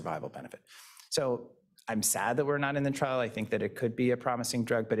significant survival benefit. So I'm sad that we're not in the trial. I think that it could be a promising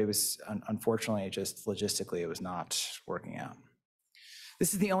drug, but it was, unfortunately, just logistically, it was not working out.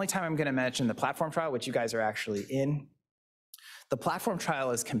 This is the only time I'm going to mention the platform trial, which you guys are actually in. The platform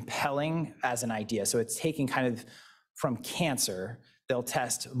trial is compelling as an idea. So it's taking kind of from cancer, they'll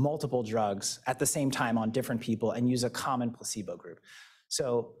test multiple drugs at the same time on different people and use a common placebo group.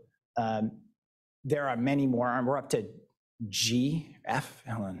 So there are many more. We're up to G, F,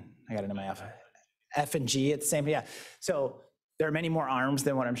 hold on, I got it in my F and G at the same, yeah. So there are many more arms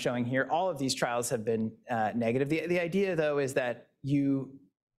than what I'm showing here. All of these trials have been negative. The idea though is that you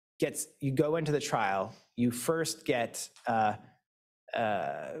go into the trial, you first get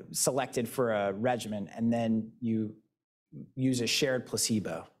selected for a regimen, and then you use a shared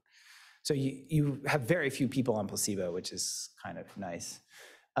placebo. So you have very few people on placebo, which is kind of nice.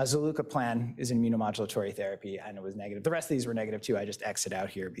 Zilucoplan is an immunomodulatory therapy, and it was negative. The rest of these were negative too. I just exit out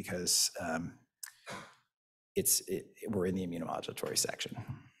here because we're in the immunomodulatory section.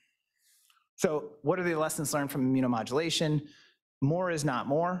 So what are the lessons learned from immunomodulation? More is not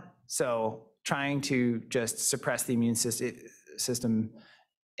more. So trying to just suppress the immune system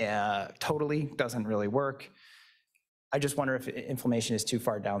totally doesn't really work. I just wonder if inflammation is too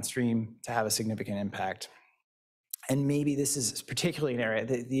far downstream to have a significant impact. And maybe this is particularly an area,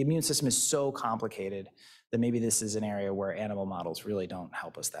 the immune system is so complicated that maybe this is an area where animal models really don't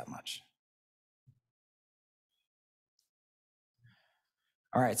help us that much.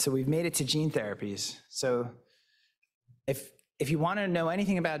 All right, so we've made it to gene therapies. So if you want to know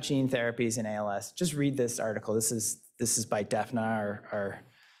anything about gene therapies in ALS, just read this article. This is by Daphna, our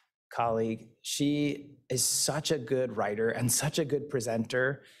colleague. She is such a good writer and such a good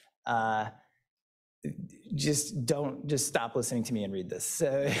presenter. Just stop listening to me and read this.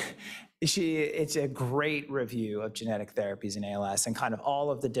 So it's a great review of genetic therapies in ALS and kind of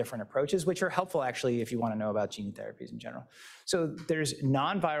all of the different approaches, which are helpful actually if you want to know about gene therapies in general. So there's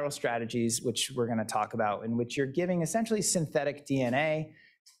non-viral strategies, which we're going to talk about, in which you're giving essentially synthetic DNA.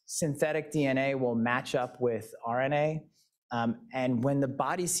 Synthetic DNA will match up with RNA. And when the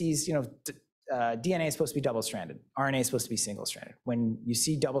body sees, DNA is supposed to be double-stranded. RNA is supposed to be single-stranded. When you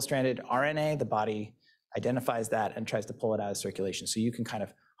see double-stranded RNA, the body identifies that and tries to pull it out of circulation. So you can kind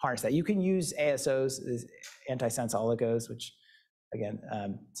of harness that. You can use ASOs, antisense oligos, which again,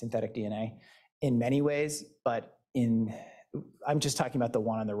 synthetic DNA, in many ways, but I'm just talking about the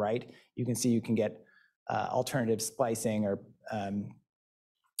one on the right. You can see you can get alternative splicing, or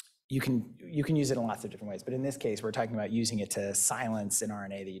you can use it in lots of different ways. But in this case, we're talking about using it to silence an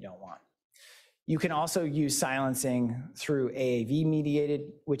RNA that you don't want. You can also use silencing through AAV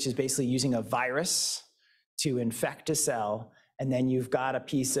mediated, which is basically using a virus to infect a cell, and then you've got a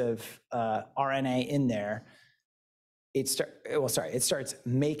piece of RNA in there. It starts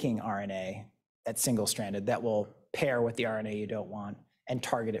making RNA that's single-stranded that will pair with the RNA you don't want and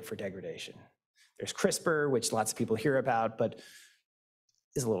target it for degradation. There's CRISPR, which lots of people hear about, but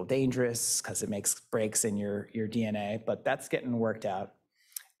is a little dangerous because it makes breaks in your DNA, but that's getting worked out.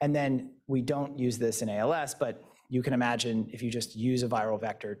 And then we don't use this in ALS, but you can imagine if you just use a viral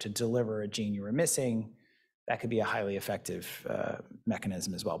vector to deliver a gene you were missing, that could be a highly effective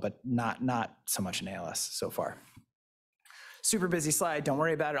mechanism as well, but not so much in ALS so far. Super busy slide, don't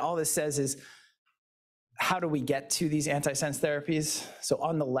worry about it. All this says is, how do we get to these antisense therapies? So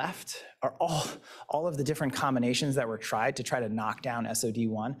on the left are all of the different combinations that were tried to try to knock down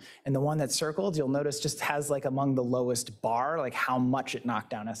SOD1. And the one that's circled, you'll notice, just has like among the lowest bar, like how much it knocked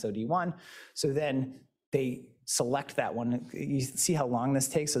down SOD1. So then they select that one. You see how long this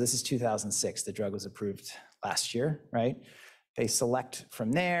takes? So this is 2006. The drug was approved last year, right? They select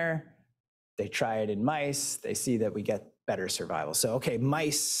from there. They try it in mice. They see that we get better survival. So, okay,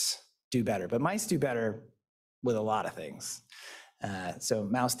 mice do better, but mice do better with a lot of things. So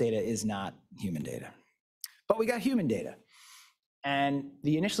mouse data is not human data. But we got human data. And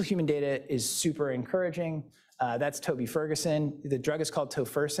the initial human data is super encouraging. That's Toby Ferguson. The drug is called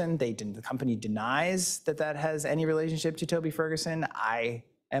tofersen. The company denies that that has any relationship to Toby Ferguson. I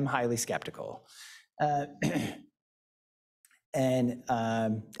am highly skeptical. And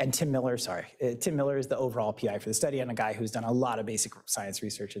Tim Miller, Tim Miller is the overall PI for the study and a guy who's done a lot of basic science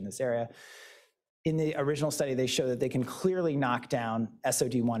research in this area. in the original study, they show that they can clearly knock down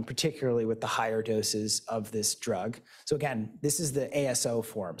SOD1, particularly with the higher doses of this drug. So again, this is the ASO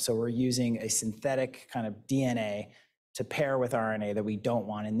form. So we're using a synthetic kind of DNA to pair with RNA that we don't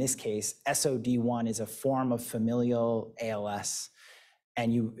want. In this case, SOD1 is a form of familial ALS,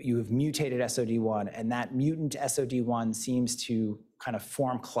 and you have mutated SOD1, and that mutant SOD1 seems to kind of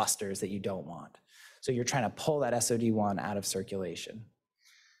form clusters that you don't want. So you're trying to pull that SOD1 out of circulation.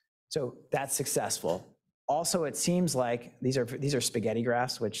 So that's successful. Also, it seems like these are spaghetti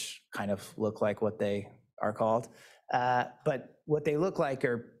graphs, which kind of look like what they are called. But what they look like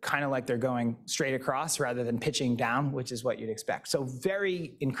are kind of like they're going straight across rather than pitching down, which is what you'd expect. So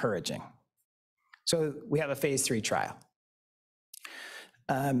very encouraging. So we have a phase 3 trial,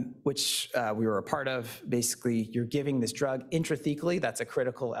 which we were a part of. Basically, you're giving this drug intrathecally. That's a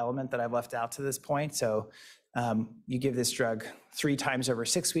critical element that I've left out to this point. So you give this drug 3 times over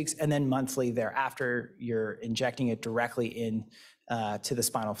 6 weeks, and then monthly thereafter, you're injecting it directly in to the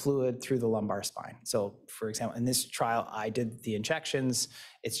spinal fluid through the lumbar spine. So for example, in this trial, I did the injections.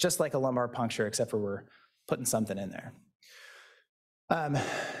 It's just like a lumbar puncture, except for we're putting something in there.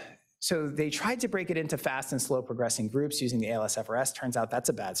 So they tried to break it into fast and slow progressing groups using the ALS-FRS. Turns out that's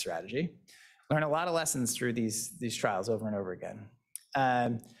a bad strategy. Learned a lot of lessons through these trials over and over again.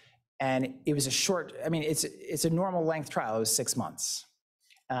 And it was a short, I mean, it's a normal length trial. It was 6 months.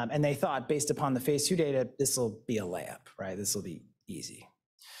 And they thought, based upon the phase 2 data, this will be a layup, right? This will be easy.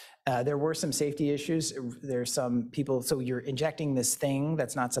 There were some safety issues. There's some people, so you're injecting this thing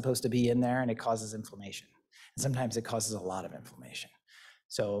that's not supposed to be in there, and it causes inflammation. And sometimes it causes a lot of inflammation.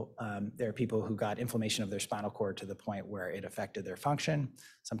 So there are people who got inflammation of their spinal cord to the point where it affected their function.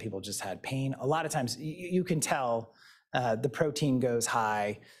 Some people just had pain. A lot of times you can tell the protein goes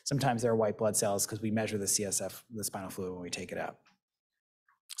high. Sometimes there are white blood cells because we measure the CSF, the spinal fluid, when we take it out.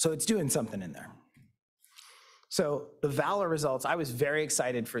 So it's doing something in there. So the VALOR results, I was very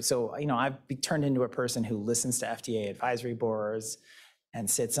excited for. So, you know, I've turned into a person who listens to FDA advisory boards and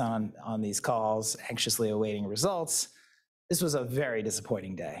sits on these calls, anxiously awaiting results. This was a very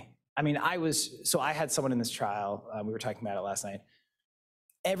disappointing day. I mean, I had someone in this trial, we were talking about it last night.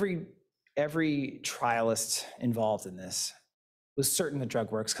 Every trialist involved in this was certain the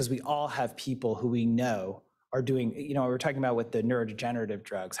drug works because we all have people who we know are doing, you know, we were talking about with the neurodegenerative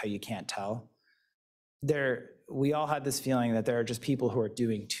drugs, how you can't tell. We all had this feeling that there are just people who are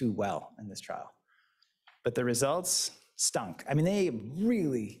doing too well in this trial. But the results stunk. I mean, they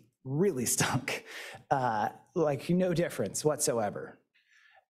really, really stunk. Like no difference whatsoever.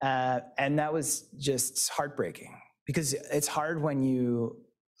 And that was just heartbreaking because it's hard when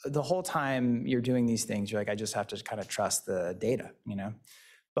the whole time you're doing these things, you're like, I just have to kind of trust the data, you know?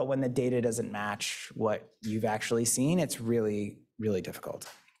 But when the data doesn't match what you've actually seen, it's really, really difficult.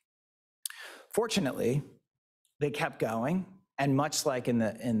 Fortunately, they kept going. And much like in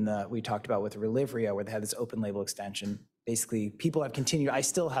the we talked about with Relivria, where they had this open label extension, basically people have continued. I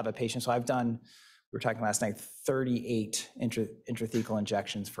still have a patient. So I've done, we were talking last night, 38 intrathecal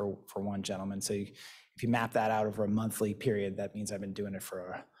injections for one gentleman. So if you map that out over a monthly period, that means I've been doing it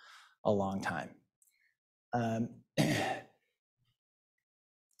for a long time.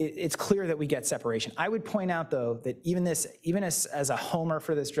 It's clear that we get separation. I would point out, though, that even as a homer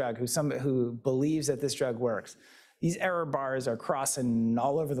for this drug, who believes that this drug works, these error bars are crossing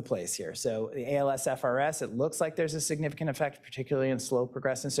all over the place here. So the ALS-FRS, it looks like there's a significant effect, particularly in slow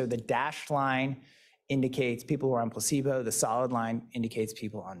progressing. So the dashed line indicates people who are on placebo. The solid line indicates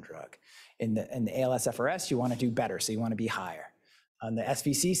people on drug. In the ALS-FRS, you want to do better, so you want to be higher. On the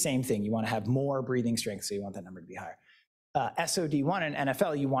SVC, same thing. You want to have more breathing strength, so you want that number to be higher. SOD1 and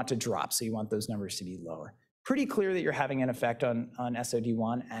NFL, you want to drop, so you want those numbers to be lower. Pretty clear that you're having an effect on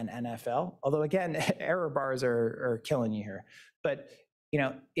SOD1 and NFL, although again, error bars are killing you here. But you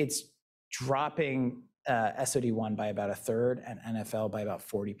know, it's dropping SOD1 by about 1/3 and NFL by about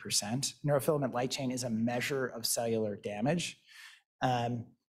 40%. Neurofilament light chain is a measure of cellular damage and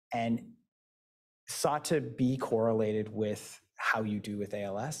thought to be correlated with how you do with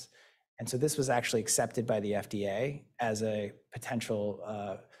ALS. And so this was actually accepted by the FDA as a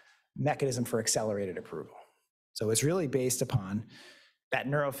potential mechanism for accelerated approval. So it's really based upon that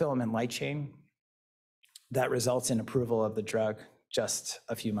neurofilament light chain that results in approval of the drug just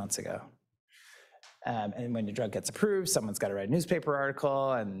a few months ago. And when the drug gets approved, someone's got to write a newspaper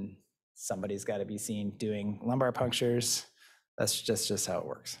article and somebody's got to be seen doing lumbar punctures. That's just how it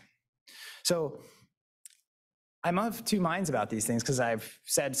works. So I'm of two minds about these things because I've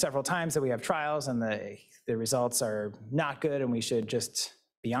said several times that we have trials and the results are not good and we should just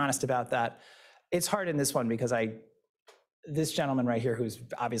be honest about that. It's hard in this one because I this gentleman right here, who's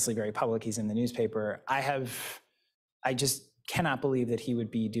obviously very public, he's in the newspaper, I just cannot believe that he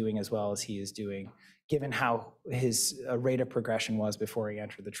would be doing as well as he is doing, given how his rate of progression was before he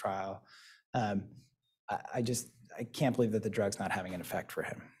entered the trial. I can't believe that the drug's not having an effect for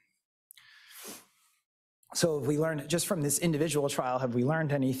him. So have we learned, just from this individual trial, have we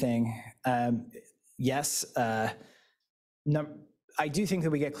learned anything? Yes. I do think that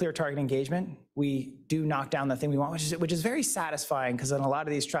we get clear target engagement. We do knock down the thing we want, which is very satisfying, because in a lot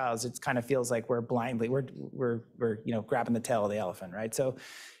of these trials, it kind of feels like we're grabbing the tail of the elephant, right? So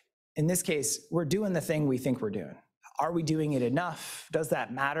in this case, we're doing the thing we think we're doing. Are we doing it enough? Does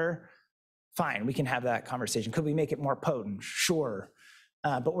that matter? Fine, we can have that conversation. Could we make it more potent? Sure.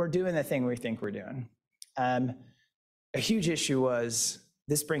 But we're doing the thing we think we're doing. A huge issue was,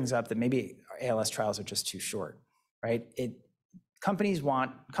 this brings up that maybe our ALS trials are just too short, right? Companies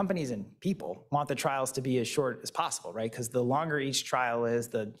and people want the trials to be as short as possible, right? Because the longer each trial is,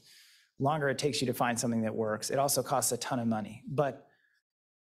 the longer it takes you to find something that works. It also costs a ton of money. But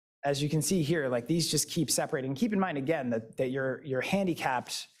as you can see here, like, these just keep separating. Keep in mind again that you're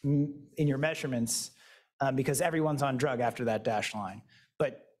handicapped in your measurements because everyone's on drug after that dashed line.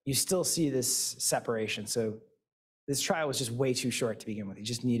 But you still see this separation. So this trial was just way too short to begin with. You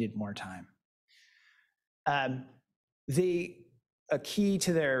just needed more time. A key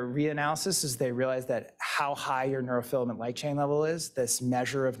to their reanalysis is they realized that how high your neurofilament light chain level is, this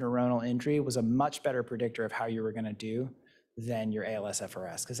measure of neuronal injury, was a much better predictor of how you were going to do than your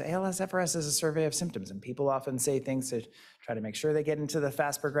ALS-FRS. Because ALS-FRS is a survey of symptoms, and people often say things to try to make sure they get into the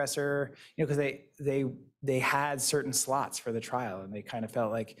fast progressor, because they had certain slots for the trial, and they kind of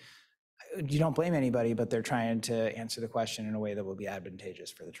felt like, you don't blame anybody, but they're trying to answer the question in a way that will be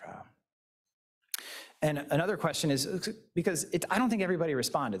advantageous for the trial. And another question is, because I don't think everybody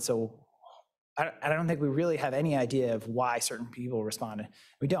responded, so I don't think we really have any idea of why certain people responded.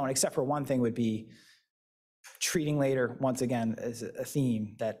 We don't, except for one thing would be treating later, once again, is a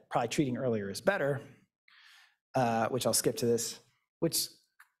theme, that probably treating earlier is better, which I'll skip to this, which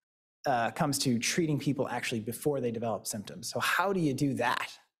comes to treating people actually before they develop symptoms. So how do you do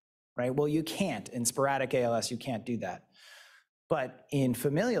that, right? Well, you can't. In sporadic ALS, you can't do that. But in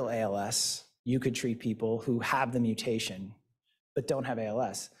familial ALS, you could treat people who have the mutation but don't have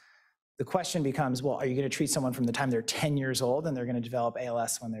ALS. The question becomes, well, are you going to treat someone from the time they're 10 years old and they're going to develop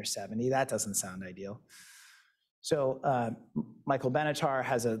ALS when they're 70? That doesn't sound ideal. So Michael Benatar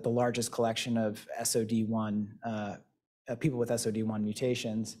has the largest collection of SOD1, people with SOD1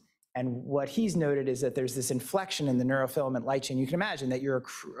 mutations. And what he's noted is that there's this inflection in the neurofilament light chain. You can imagine that you're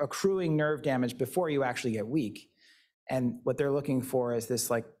accruing nerve damage before you actually get weak. And what they're looking for is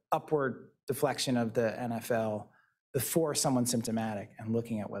this like upward deflection of the NFL before someone's symptomatic, and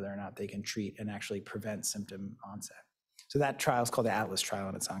looking at whether or not they can treat and actually prevent symptom onset. So that trial is called the ATLAS trial,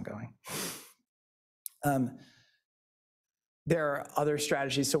 and it's ongoing. There are other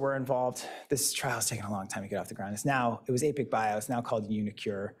strategies, so we're involved. This trial has taken a long time to get off the ground. It was APIC Bio, it's now called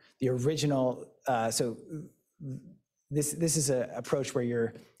uniQure. The original, this is an approach where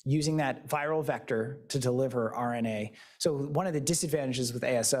you're using that viral vector to deliver RNA. So one of the disadvantages with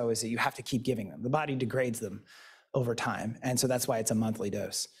ASO is that you have to keep giving them. The body degrades them over time, and so that's why it's a monthly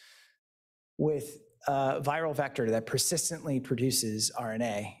dose. With a viral vector that persistently produces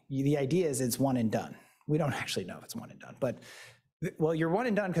RNA, the idea is it's one and done. We don't actually know if it's one and done, but, well, you're one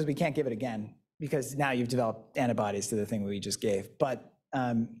and done because we can't give it again, because now you've developed antibodies to the thing we just gave. But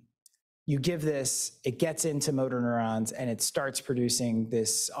you give this, it gets into motor neurons, and it starts producing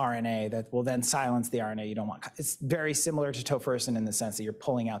this RNA that will then silence the RNA you don't want. It's very similar to tofersen in the sense that you're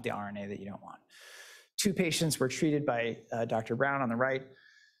pulling out the RNA that you don't want. 2 patients were treated by Dr. Brown on the right,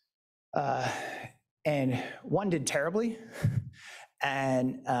 and one did terribly.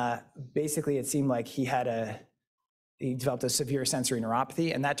 And basically, it seemed like he developed a severe sensory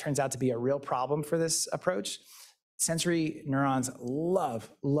neuropathy, and that turns out to be a real problem for this approach. Sensory neurons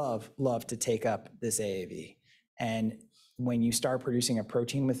love to take up this AAV. And when you start producing a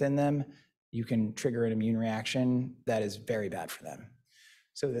protein within them, you can trigger an immune reaction that is very bad for them.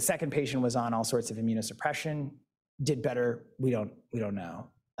 So the second patient was on all sorts of immunosuppression, did better. We don't know.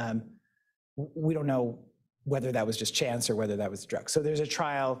 We don't know whether that was just chance or whether that was a drug. So there's a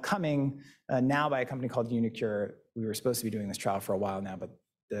trial coming now by a company called uniQure. We were supposed to be doing this trial for a while now, but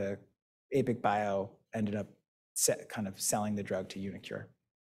the APIC Bio ended up kind of selling the drug to uniQure.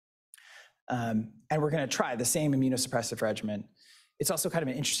 And we're going to try the same immunosuppressive regimen. It's also kind of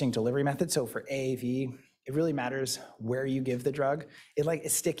an interesting delivery method. So for AAV, it really matters where you give the drug.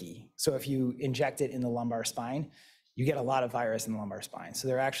 It's sticky. So if you inject it in the lumbar spine, you get a lot of virus in the lumbar spine. So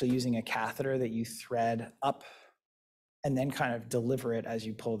they're actually using a catheter that you thread up and then kind of deliver it as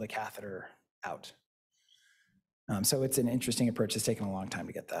you pull the catheter out. So it's an interesting approach. It's taken a long time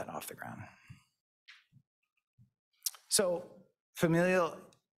to get that off the ground. So familial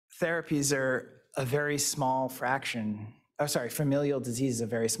therapies are a very small fraction, familial disease is a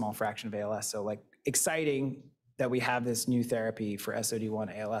very small fraction of ALS. So like exciting that we have this new therapy for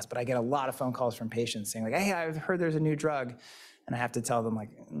SOD1 ALS, but I get a lot of phone calls from patients saying like, hey, I've heard there's a new drug. And I have to tell them like,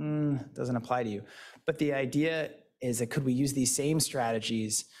 doesn't apply to you. But the idea is that could we use these same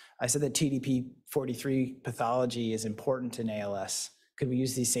strategies? I said that TDP-43 pathology is important in ALS. Could we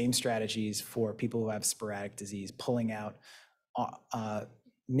use these same strategies for people who have sporadic disease, pulling out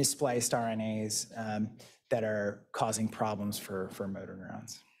misspliced RNAs that are causing problems for motor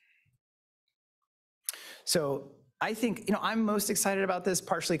neurons? So I think, I'm most excited about this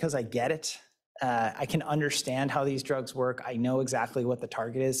partially because I get it. I can understand how these drugs work. I know exactly what the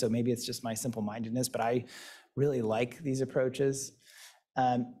target is, so maybe it's just my simple-mindedness, but I really like these approaches.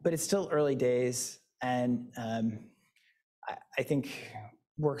 But it's still early days, and I think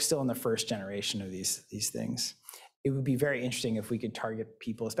we're still in the first generation of these things. It would be very interesting if we could target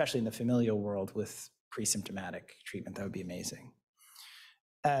people, especially in the familial world, with pre-symptomatic treatment. That would be amazing.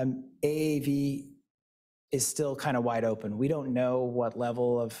 AAV is still kind of wide open. We don't know what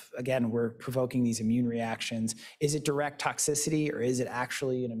level of, again, we're provoking these immune reactions. Is it direct toxicity or is it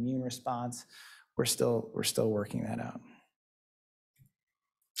actually an immune response? We're still working that out.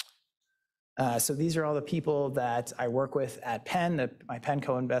 So these are all the people that I work with at Penn, my Penn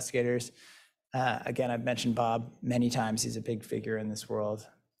co-investigators. Again, I've mentioned Bob many times. He's a big figure in this world.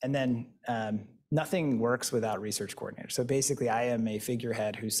 And then nothing works without research coordinators. So basically, I am a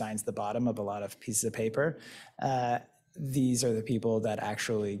figurehead who signs the bottom of a lot of pieces of paper. These are the people that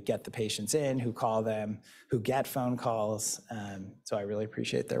actually get the patients in, who call them, who get phone calls. So I really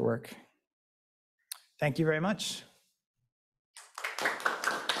appreciate their work. Thank you very much.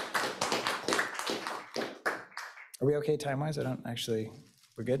 Are we okay time-wise? We're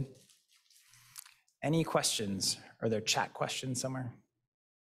good? Any questions? Are there chat questions somewhere?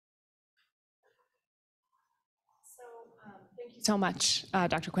 So much,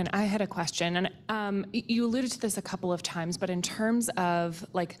 Dr. Quinn. I had a question, and you alluded to this a couple of times, but in terms of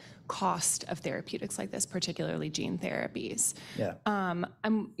like cost of therapeutics like this, particularly gene therapies, yeah.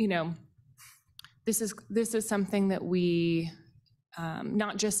 This is something that we,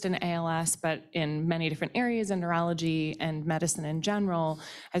 not just in ALS, but in many different areas in neurology and medicine in general,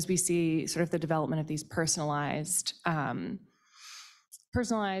 as we see sort of the development of these personalized and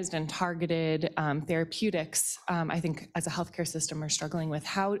targeted therapeutics, I think as a healthcare system we're struggling with.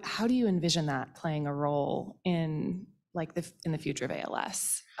 How do you envision that playing a role in in the future of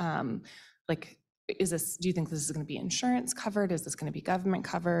ALS? Do you think this is going to be insurance covered? Is this going to be government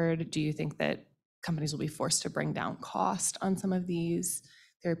covered? Do you think that companies will be forced to bring down cost on some of these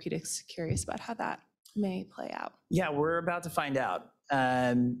therapeutics? Curious about how that may play out. Yeah, we're about to find out.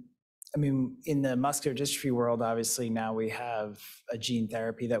 In the muscular dystrophy world, obviously now we have a gene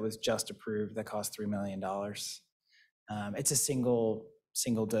therapy that was just approved that cost $3 million. It's a single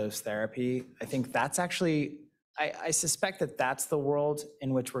dose therapy. I think that's actually, I suspect that that's the world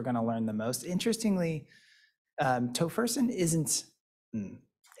in which we're going to learn the most. Interestingly, tofersen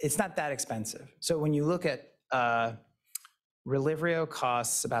it's not that expensive. So when you look at Relivrio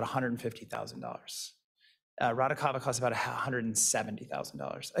costs about $150,000. Radicava costs about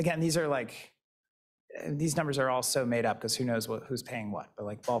 $170,000. Again, these numbers are all so made up because who knows who's paying what, but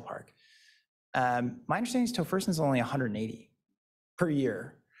like ballpark. My understanding is tofersen is only $180 per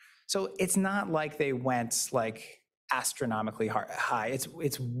year. So it's not like they went like astronomically high.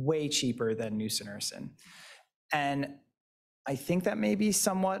 It's way cheaper than nusinersen. And I think that may be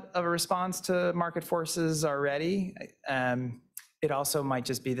somewhat of a response to market forces already. It also might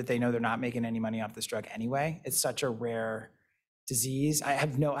just be that they know they're not making any money off this drug anyway. It's such a rare disease. I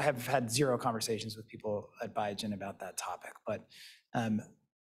have had zero conversations with people at Biogen about that topic, but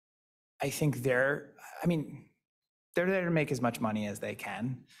I think they're there to make as much money as they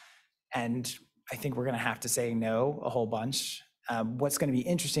can. And I think we're going to have to say no a whole bunch. What's going to be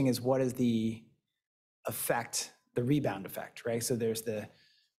interesting is what is the effect, the rebound effect, right? So there's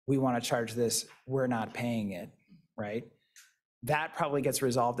we want to charge this, we're not paying it, right? That probably gets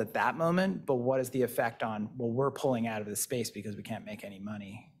resolved at that moment, but what is the effect on, well, we're pulling out of the space because we can't make any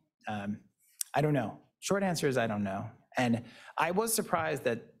money? I don't know. Short answer is I don't know. And I was surprised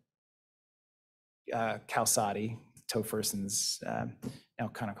that Qalsody, tofersen's now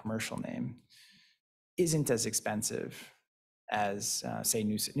kind of commercial name, isn't as expensive as say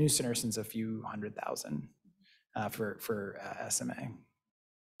nusinersen's a few $100,000 for SMA.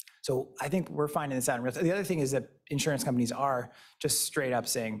 So I think we're finding this out in real time. The other thing is that insurance companies are just straight up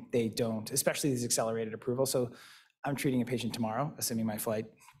saying they don't, especially these accelerated approvals. So I'm treating a patient tomorrow, assuming my flight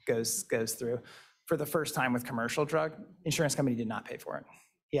goes through. For the first time with commercial drug, insurance company did not pay for it.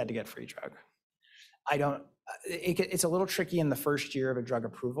 He had to get free drug. It's a little tricky in the first year of a drug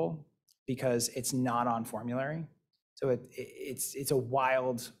approval because it's not on formulary. So it's a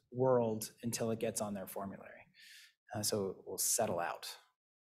wild world until it gets on their formulary. So it will settle out.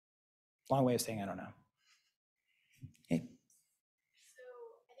 Long way of saying I don't know. Okay. So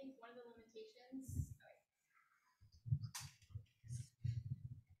I think one of the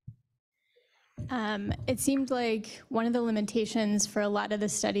limitations, it seemed like one of the limitations for a lot of the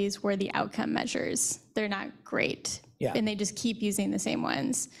studies were the outcome measures. They're not great, and they just keep using the same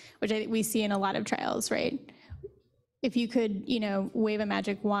ones, which I think we see in a lot of trials, right? If you could, wave a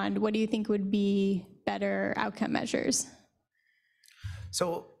magic wand, what do you think would be better outcome measures?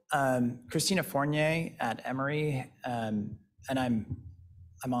 So Christina Fournier at Emory, and I'm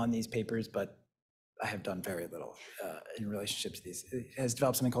on these papers, but I have done very little in relationship to these, has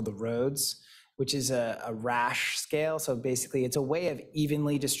developed something called the ROADS, which is a rash scale. So basically it's a way of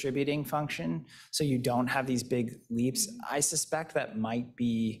evenly distributing function so you don't have these big leaps. I suspect that might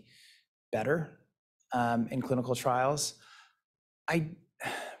be better in clinical trials.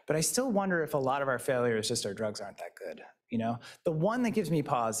 But I still wonder if a lot of our failures just our drugs aren't that good. The one that gives me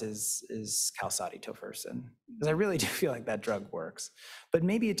pause is Qalsody tofersen, because I really do feel like that drug works, but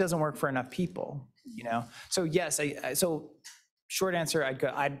maybe it doesn't work for enough people. So yes, so short answer,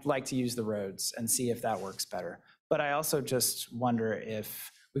 I'd like to use the ROADS and see if that works better. But I also just wonder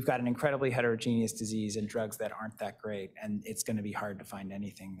if we've got an incredibly heterogeneous disease and drugs that aren't that great, and it's going to be hard to find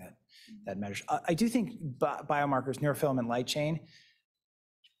anything that measures. I do think biomarkers, neurofilament light chain,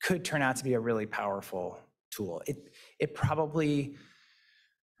 could turn out to be a really powerful tool. It probably,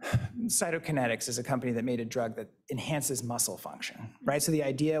 Cytokinetics is a company that made a drug that enhances muscle function, right? So the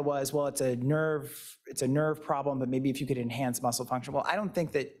idea was, well, it's a nerve problem, but maybe if you could enhance muscle function. Well, I don't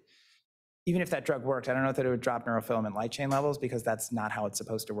think that, even if that drug worked, I don't know that it would drop neurofilament light chain levels, because that's not how it's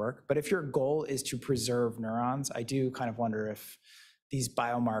supposed to work. But if your goal is to preserve neurons, I do kind of wonder if these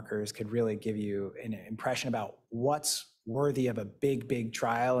biomarkers could really give you an impression about what's worthy of a big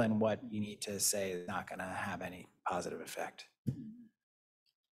trial and what you need to say is not going to have any positive effect.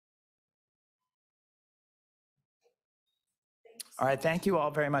 All right, thank you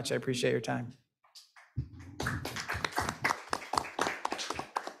all very much. I appreciate your time.